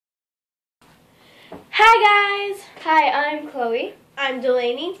Hi guys! Hi, I'm Chloe. I'm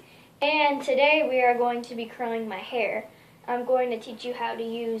Delaney. And today we are going to be curling my hair. I'm going to teach you how to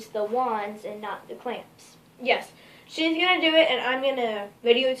use the wands and not the clamps. Yes, she's going to do it and I'm going to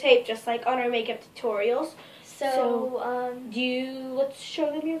videotape just like on our makeup tutorials. Let's show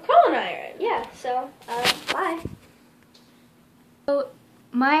them your curling iron. Yeah, bye. So,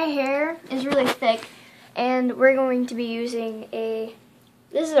 my hair is really thick and we're going to be using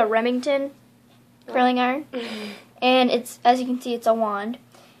this is a Remington curling iron. And it's, as you can see, it's a wand.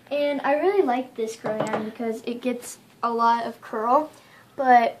 And I really like this curling iron because it gets a lot of curl,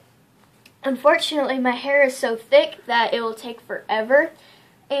 but unfortunately my hair is so thick that it will take forever.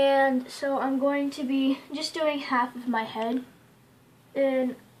 And so I'm going to be just doing half of my head.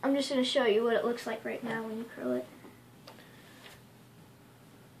 And I'm just going to show you what it looks like right now when you curl it.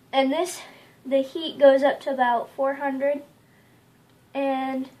 And the heat goes up to about 400.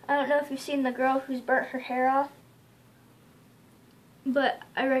 And I don't know if you've seen the girl who's burnt her hair off, but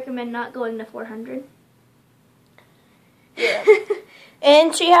I recommend not going to 400. Yeah.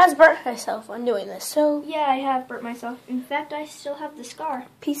 And she has burnt herself on doing this, so... Yeah, I have burnt myself. In fact, I still have the scar.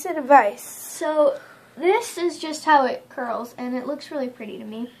 Piece of advice. So, this is just how it curls, and it looks really pretty to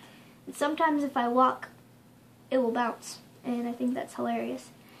me. And sometimes if I walk, it will bounce, and I think that's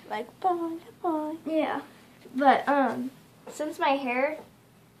hilarious. Like, boy. Yeah. But, since my hair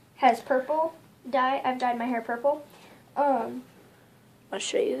has purple dye, I've dyed my hair purple, I'll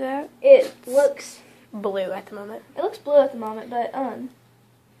show you that. It looks blue at the moment. It looks blue at the moment, but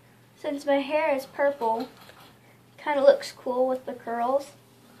since my hair is purple, it kind of looks cool with the curls.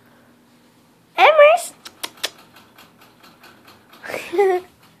 Emrys!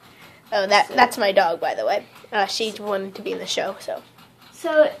 Oh, that's my dog, by the way. She wanted to be in the show, so.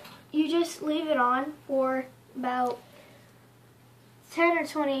 So you just leave it on for about 10 or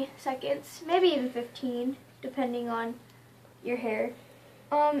 20 seconds, maybe even 15, depending on your hair.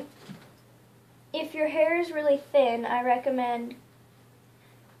 If your hair is really thin, I recommend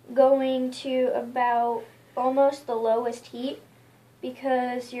going to about almost the lowest heat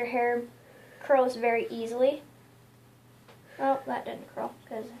because your hair curls very easily. Oh, that didn't curl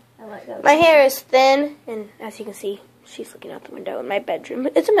because I let go. My hair is thin, and as you can see, she's looking out the window in my bedroom.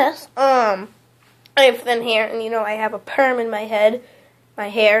 It's a mess. I have thin hair, and I have a perm in my head, my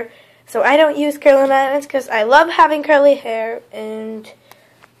hair. So I don't use curling irons because I love having curly hair, and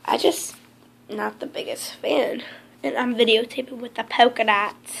I just not the biggest fan. And I'm videotaping with the polka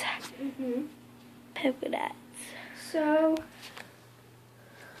dots. Polka dots. So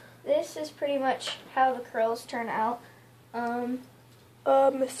this is pretty much how the curls turn out.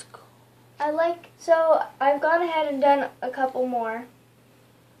 Miss. So I've gone ahead and done a couple more,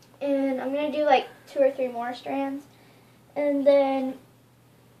 and I'm gonna do like 2 or 3 more strands, and then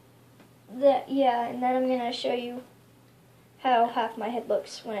and then I'm gonna show you how half my head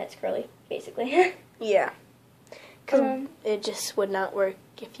looks when it's curly, basically. Yeah, because it just would not work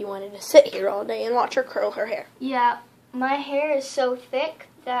if you wanted to sit here all day and watch her curl her hair. Yeah, my hair is so thick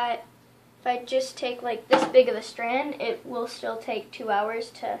that if I just take like this big of a strand, it will still take 2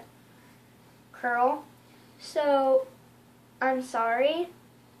 hours to curl. So I'm sorry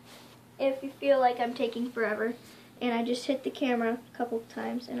if you feel like I'm taking forever, and I just hit the camera a couple of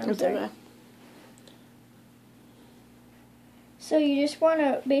times, and I'm sorry. Okay. So you just want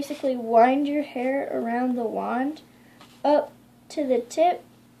to basically wind your hair around the wand up to the tip,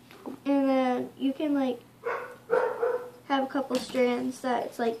 and then you can like have a couple strands that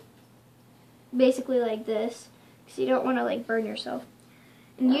it's like basically like this, because you don't want to like burn yourself.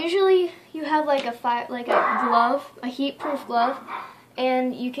 And usually you have like a glove, a heat-proof glove,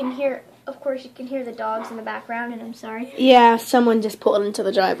 and you can hear, of course, you can hear the dogs in the background, and I'm sorry. Yeah, someone just pulled into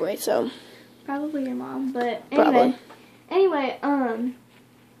the driveway, so. Probably your mom, but anyway. Anyway,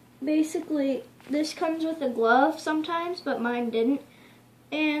 basically, this comes with a glove sometimes, but mine didn't.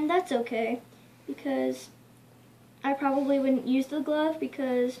 And that's okay, because I probably wouldn't use the glove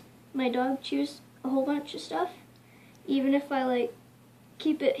because my dog chews a whole bunch of stuff, even if I, like,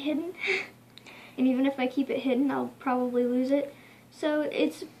 keep it hidden. And even if I keep it hidden, I'll probably lose it. So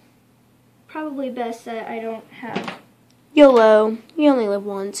it's probably best that I don't have. YOLO. You only live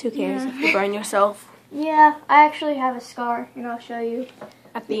once. Who cares if you burn yourself? Yeah, I actually have a scar, and I'll show you.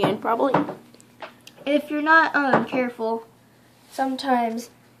 At the end, probably. If you're not careful, sometimes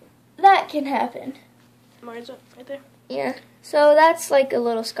that can happen. Where's it? Right there? Yeah. So that's like a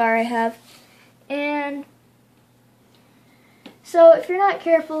little scar I have. And so if you're not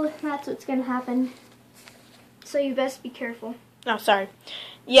careful, that's what's going to happen. So you best be careful. Oh, sorry.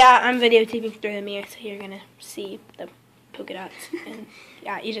 Yeah, I'm videotaping through the mirror, so you're going to see the polka dots. And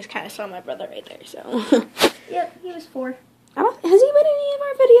yeah, you just kind of saw my brother right there, so. Yep, he was 4. Has he been in any of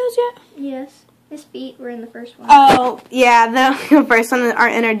our videos yet? Yes. His feet were in the first one. Oh, yeah, the first one, our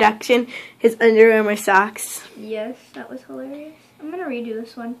introduction, his Under Armour socks. Yes, that was hilarious. I'm going to redo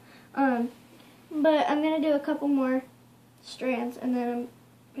this one. But I'm going to do a couple more strands, and then I'm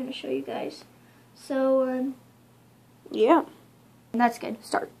going to show you guys. So, yeah. That's good.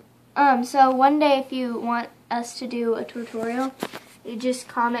 Start. So one day if you want us to do a tutorial, you just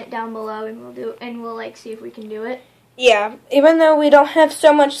comment down below and we'll like see if we can do it. Yeah, even though we don't have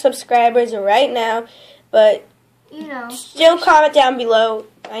so much subscribers right now, but you know, still comment down below.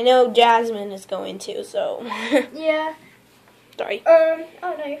 I know Jasmine is going to, so. Yeah. Sorry. Oh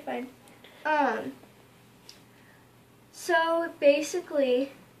no, you're fine. So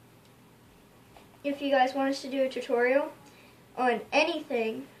basically, if you guys want us to do a tutorial on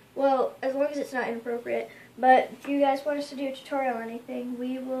anything, well, as long as it's not inappropriate, but if you guys want us to do a tutorial on anything,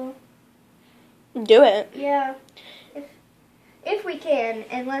 we will do it. Yeah. If we can,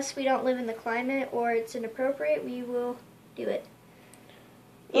 unless we don't live in the climate or it's inappropriate, we will do it.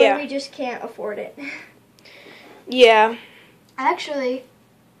 Yeah. Or we just can't afford it. Yeah. Actually,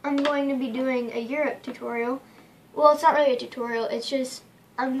 I'm going to be doing a Europe tutorial. Well, it's not really a tutorial, it's just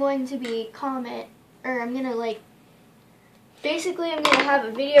I'm going to be basically I'm going to have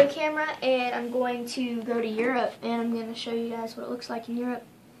a video camera and I'm going to go to Europe and I'm going to show you guys what it looks like in Europe.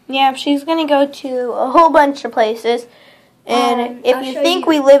 Yeah, she's going to go to a whole bunch of places. And if you think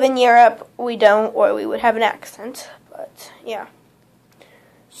we live in Europe, we don't, or we would have an accent. But, yeah.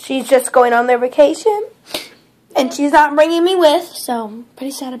 She's just going on their vacation. And she's not bringing me with, so I'm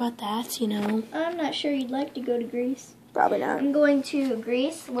pretty sad about that, you know. I'm not sure you'd like to go to Greece. Probably not. I'm going to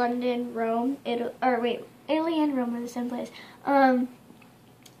Greece, London, Rome, Italy and Rome are the same place. I'm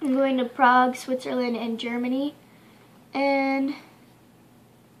going to Prague, Switzerland, and Germany. And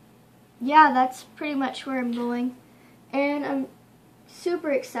yeah, that's pretty much where I'm going. And I'm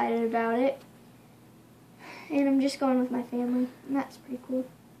super excited about it. And I'm just going with my family, and that's pretty cool.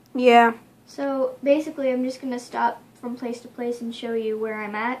 Yeah. So basically I'm just going to stop from place to place and show you where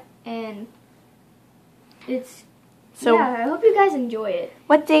I'm at. And yeah, I hope you guys enjoy it.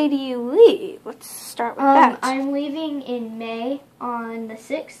 What day do you leave? Let's start with that. I'm leaving in May on the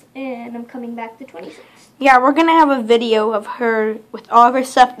 6th, and I'm coming back the 26th. Yeah, we're going to have a video of her with all of her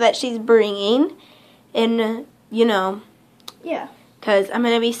stuff that she's bringing. And, you know. Yeah. Because I'm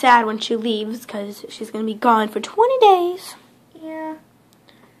going to be sad when she leaves because she's going to be gone for 20 days. Yeah.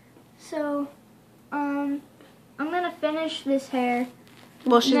 So, I'm going to finish this hair.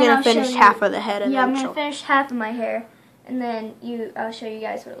 Well, she's going to finish half of the head. And yeah, I'm going to finish half of my hair. And then I'll show you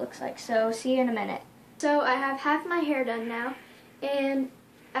guys what it looks like. So, see you in a minute. So, I have half my hair done now. And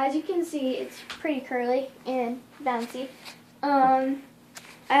as you can see, it's pretty curly and bouncy. I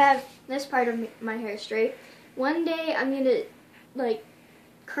have this part of my hair straight. One day, I'm going to, like,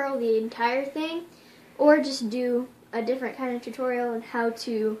 curl the entire thing. Or just do a different kind of tutorial on how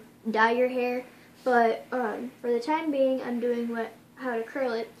to dye your hair. But, for the time being, I'm doing how to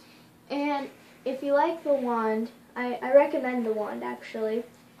curl it. And if you like the wand, I recommend the wand actually.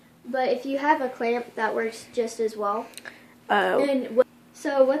 But if you have a clamp, that works just as well. Oh. And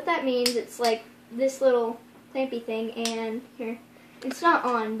so what that means, it's like this little clampy thing, and here, it's not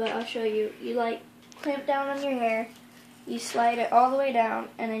on, but I'll show you. You like clamp down on your hair, you slide it all the way down,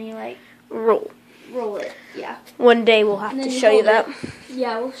 and then you like roll it. Yeah. One day we'll have to show you that.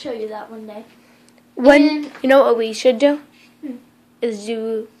 Yeah, we'll show you that one day. You know what we should do? Is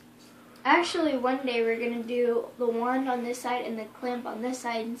do... Actually, one day we're going to do the wand on this side and the clamp on this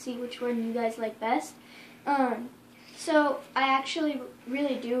side and see which one you guys like best. So, I actually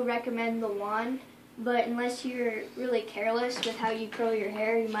really do recommend the wand, but unless you're really careless with how you curl your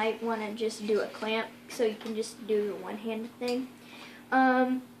hair, you might want to just do a clamp so you can just do the one-handed thing.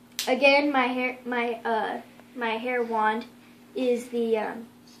 Again, my hair wand is the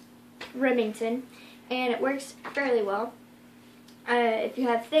Remington, and it works fairly well. If you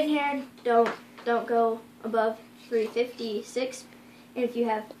have thin hair, don't go above 356. And if you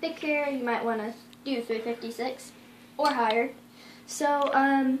have thick hair, you might want to do 356 or higher. So,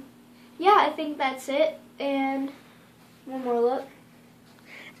 yeah, I think that's it. And one more look.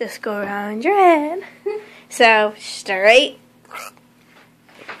 Just go around your head. So, straight,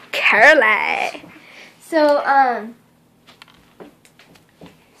 curly. So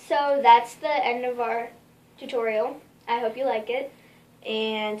that's the end of our tutorial. I hope you like it.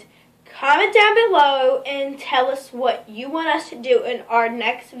 And comment down below and tell us what you want us to do in our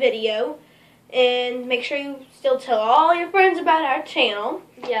next video. And make sure you still tell all your friends about our channel.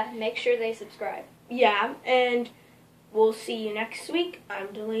 Yeah, make sure they subscribe. Yeah, and we'll see you next week. I'm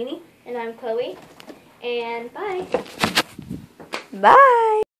Delaney. And I'm Chloe. And bye. Bye.